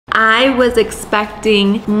I was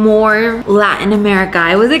expecting more Latin America.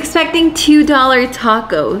 I was expecting $2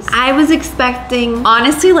 tacos. I was expecting,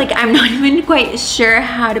 honestly, like I'm not even quite sure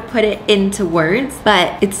how to put it into words,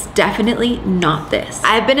 but it's definitely not this.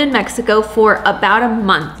 I've been in Mexico for about a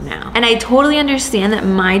month now, and I totally understand that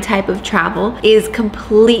my type of travel is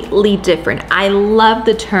completely different. I love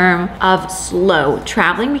the term of slow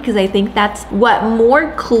traveling because I think that's what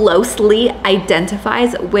more closely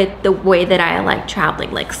identifies with the way that I like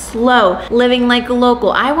traveling, like slow, living like a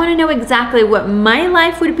local. I want to know exactly what my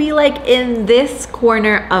life would be like in this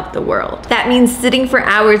corner of the world. That means sitting for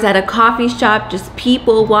hours at a coffee shop, just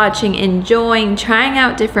people watching, enjoying, trying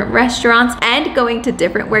out different restaurants, and going to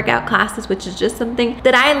different workout classes, which is just something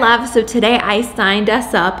that I love. So today I signed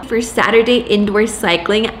us up for Saturday indoor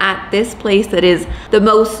cycling at this place that is the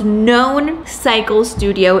most known cycle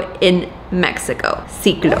studio in Mexico,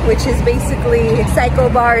 Ciclo. Which is basically cycle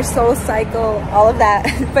bar, soul cycle, all of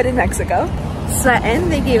that, but in Mexico. And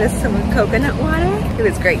they gave us some coconut water. It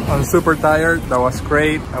was great. I'm super tired. That was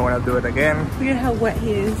great. I want to do it again. Look at how wet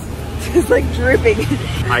he is. Just like dripping.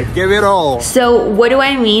 I give it all. So what do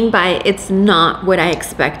I mean by it's not what I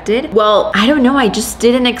expected? Well, I don't know. I just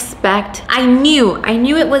didn't expect. I knew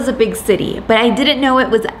it was a big city, but I didn't know it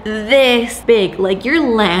was this big. Like you're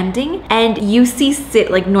landing and you see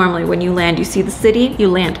like normally when you land, you see the city, you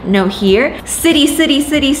land. No, here, city, city,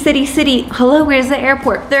 city, city, city. Hello, where's the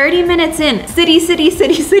airport? 30 minutes in, city, city,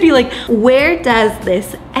 city, city. Like where does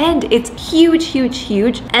this end? It's huge, huge,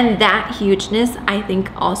 huge. And that hugeness, I think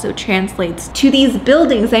also translates to these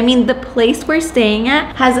buildings. I mean, the place we're staying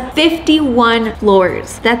at has 51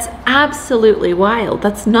 floors. That's absolutely wild.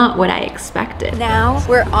 That's not what I expected. Now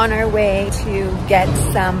we're on our way to get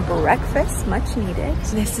some breakfast, much needed.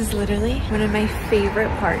 This is literally one of my favorite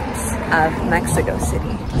parts of Mexico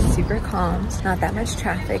City. Super calm, not that much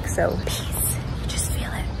traffic, so peace. You just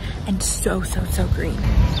feel it. And so, so, so green.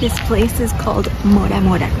 This place is called Mora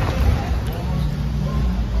Mora.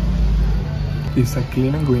 It's a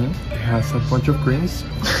clean and green. It has a bunch of greens,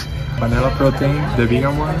 vanilla protein, the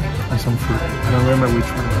vegan one, and some fruit. I don't remember which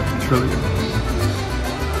one, but it's really good.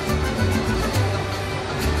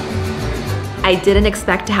 I didn't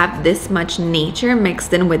expect to have this much nature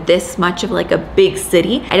mixed in with this much of like a big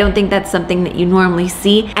city. I don't think that's something that you normally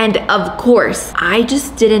see. And of course, I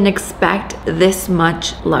just didn't expect this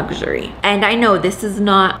much luxury. And I know this is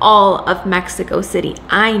not all of Mexico City.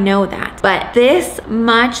 I know that. But this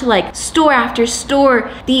much, like store after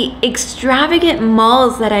store, the extravagant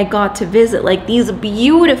malls that I got to visit, like these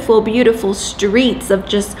beautiful, beautiful streets of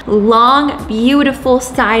just long, beautiful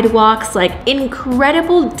sidewalks, like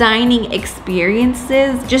incredible dining experiences,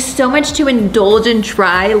 just so much to indulge and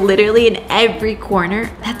try literally in every corner.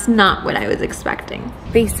 That's not what I was expecting.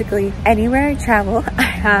 Basically, anywhere I travel, I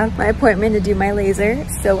have my appointment to do my laser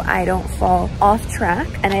so I don't fall off track.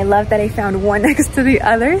 And I love that I found one next to the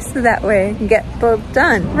other so that way I can get both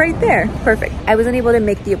done right there. Perfect. I wasn't able to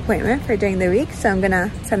make the appointment for during the week, so I'm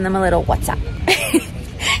gonna send them a little WhatsApp.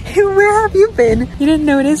 Where have you been? You didn't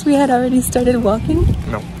notice we had already started walking?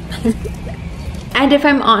 No. And if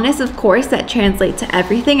I'm honest, of course, that translates to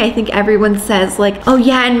everything. I think everyone says like, oh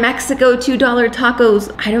yeah, in Mexico, $2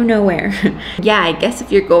 tacos. I don't know where. Yeah, I guess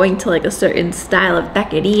if you're going to like a certain style of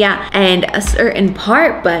taqueria and a certain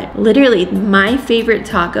part, but literally my favorite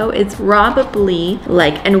taco is probably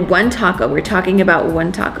like, and one taco, we're talking about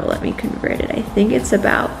one taco. Let me convert it. I think it's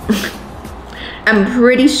about... I'm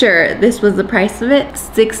pretty sure this was the price of it,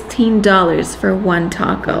 $16 for one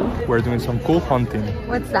taco. We're doing some cool hunting.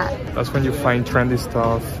 What's that? That's when you find trendy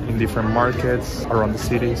stuff in different markets around the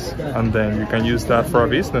cities, and then you can use that for a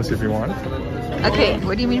business if you want. Okay,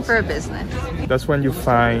 what do you mean for a business? That's when you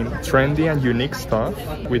find trendy and unique stuff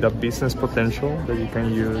with a business potential that you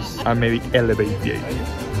can use and maybe elevate the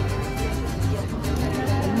idea.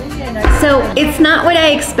 So it's not what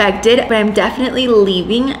I expected, but I'm definitely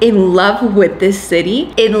leaving in love with this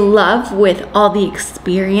city, in love with all the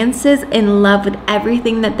experiences, in love with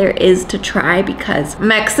everything that there is to try, because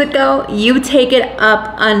Mexico, you take it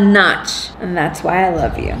up a notch, and that's why I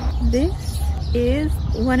love you. This is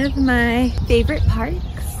one of my favorite parks.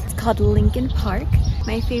 It's called Lincoln Park.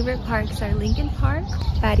 My favorite parks are Lincoln Park,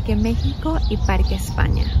 Parque México, y Parque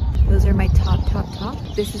España. Those are my top.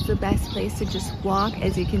 This is the best place to just walk.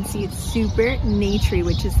 As you can see, it's super naturey,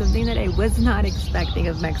 which is something that I was not expecting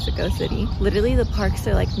of Mexico City. Literally, the parks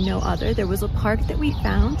are like no other. There was a park that we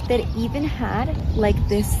found that even had like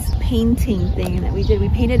this painting thing that we did. We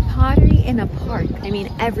painted pottery in a park. I mean,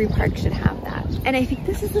 every park should have that. And I think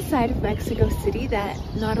this is the side of Mexico City that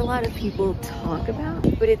not a lot of people talk about,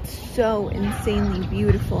 but it's so insanely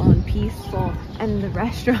beautiful and peaceful. And the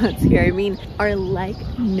restaurants here, I mean, are like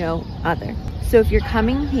no other. So if you're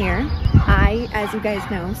coming here, I, as you guys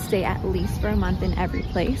know, stay at least for a month in every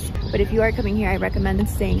place. But if you are coming here, I recommend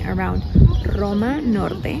staying around Roma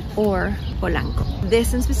Norte or Polanco.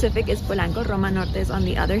 This in specific is Polanco. Roma Norte is on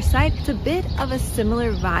the other side. It's a bit of a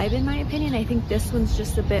similar vibe in my opinion. I think this one's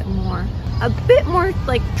just a bit more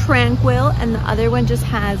like tranquil, and the other one just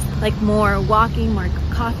has like more walking, more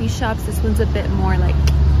coffee shops. This one's a bit more like,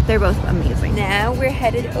 they're both amazing. Now we're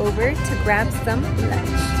headed over to grab some lunch.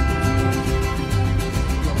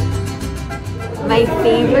 My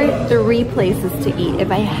favorite 3 places to eat, if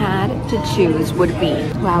I had to choose, would be,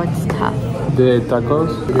 wow, it's tough. The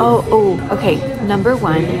tacos? Oh, okay. Number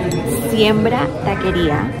 1, Siembra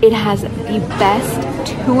Taqueria. It has the best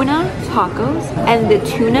tuna tacos, and the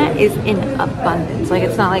tuna is in abundance. Like,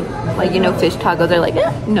 it's not like you know, fish tacos are like,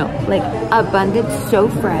 no, like abundant, so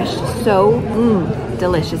fresh, so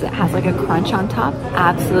delicious. It has like a crunch on top.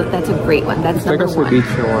 Absolute, that's a great one. That's number 1. Like a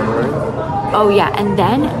ceviche one, right? Oh yeah, and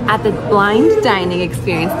then at the blind dining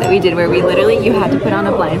experience that we did, where we literally, you had to put on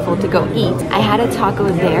a blindfold to go eat, I had a taco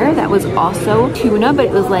there that was also tuna, but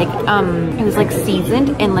it was like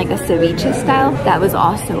seasoned in like a ceviche style. That was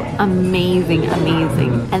also amazing.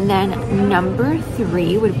 And then number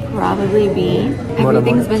 3 would probably be,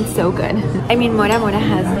 everything's been so good. I mean, Mora Mora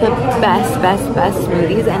has the best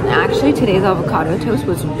smoothies, and actually today's avocado toast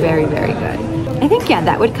was very, very good. I think, yeah,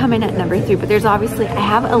 that would come in at number 3, but there's obviously, I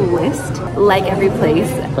have a list, like every place.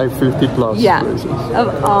 Like 50 plus places.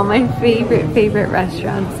 Of all my favorite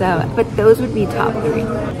restaurants, so, but those would be top 3.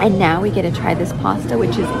 And now we get to try this pasta,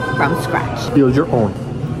 which is from scratch. Build your own.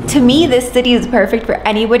 To me, this city is perfect for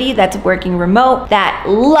anybody that's working remote, that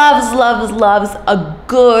loves a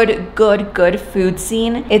good food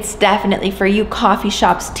scene. It's definitely for you. Coffee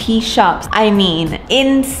shops, tea shops, I mean,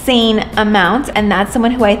 insane amounts. And that's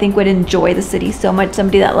someone who I think would enjoy the city so much.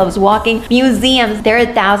 Somebody that loves walking. Museums, there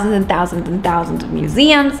are thousands and thousands of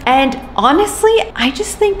museums. And honestly, I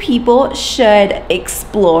just think people should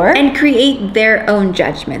explore and create their own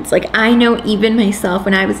judgments. Like, I know even myself,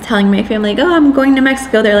 when I was telling my family, like, oh, I'm going to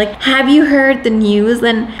Mexico, they're like, have you heard the news?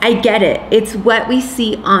 And I get it. It's what we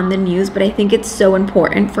see on the news, but I think it's so important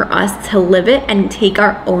for us to live it and take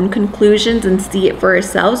our own conclusions and see it for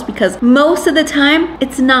ourselves, because most of the time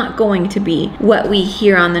it's not going to be what we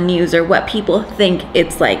hear on the news or what people think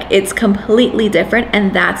it's like. It's completely different,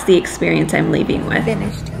 and that's the experience I'm leaving with.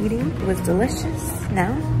 Finished eating. It was delicious.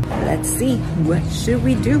 Now, let's see. What should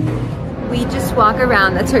we do? We just walk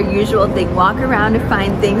around, that's our usual thing, walk around to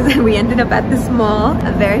find things, and we ended up at this mall,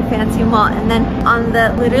 a very fancy mall, and then on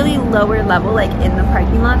the literally lower level, like in the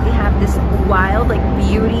parking lot, they have this wild like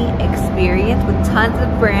beauty experience with tons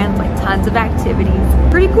of brands, like tons of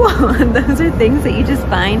activities. Pretty cool. And those are things that you just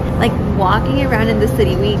find like walking around in the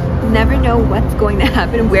city. We never know what's going to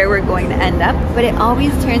happen, where we're going to end up, but it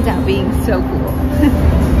always turns out being so cool.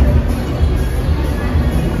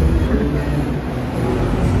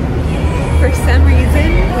 For some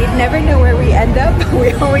reason, we never know where we end up, but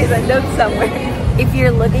we always end up somewhere. If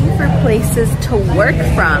you're looking for places to work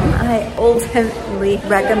from, I ultimately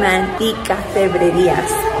recommend the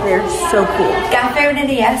cafeterias. They're so cool.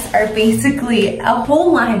 Cafeterias are basically a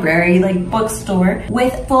whole library, like bookstore,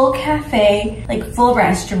 with full cafe, like full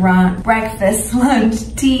restaurant, breakfast,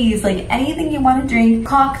 lunch, teas, like anything you want to drink,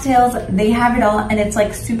 cocktails, they have it all, and it's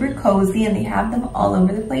like super cozy, and they have them all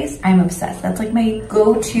over the place. I'm obsessed. That's like my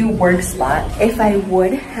go-to work spot. If I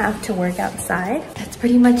would have to work outside, that's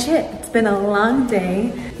pretty much it. It's been a long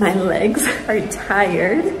day. My legs are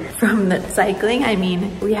tired from the cycling. I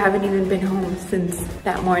mean, we haven't even been home since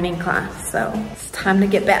that morning class, so it's time to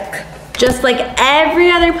get back. Just like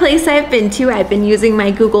every other place I've been to, I've been using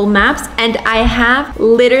my Google Maps, and I have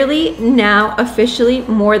literally now officially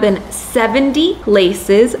more than 70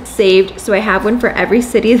 places saved. So I have one for every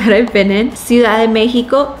city that I've been in. Ciudad de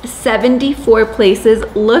Mexico, 74 places.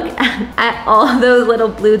 Look at all those little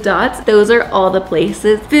blue dots. Those are all the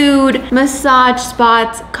places. Food, massage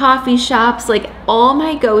spots, coffee shops, like all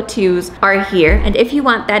my go-tos are here. And if you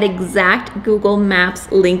want that exact Google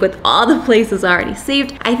Maps link with all the places already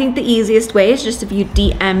saved, I think the easiest way is just if you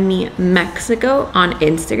DM me Mexico on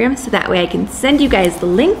Instagram, so that way I can send you guys the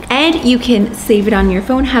link and you can save it on your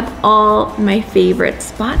phone, have all my favorite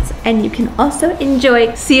spots, and you can also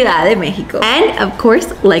enjoy Ciudad de Mexico. And of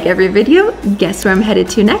course, like every video, guess where I'm headed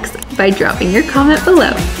to next by dropping your comment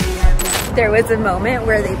below. There was a moment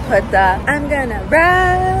where they put the, I'm gonna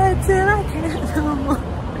ride till I can't no more.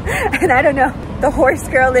 And I don't know the horse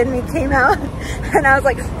girl in me came out and I was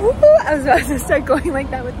like, ooh, I was about to start going like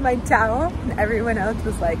that with my towel. And everyone else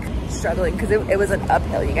was like struggling because it was an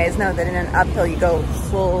uphill. You guys know that in an uphill you go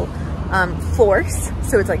full force.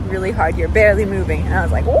 So it's like really hard. You're barely moving. And I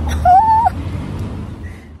was like, whoa.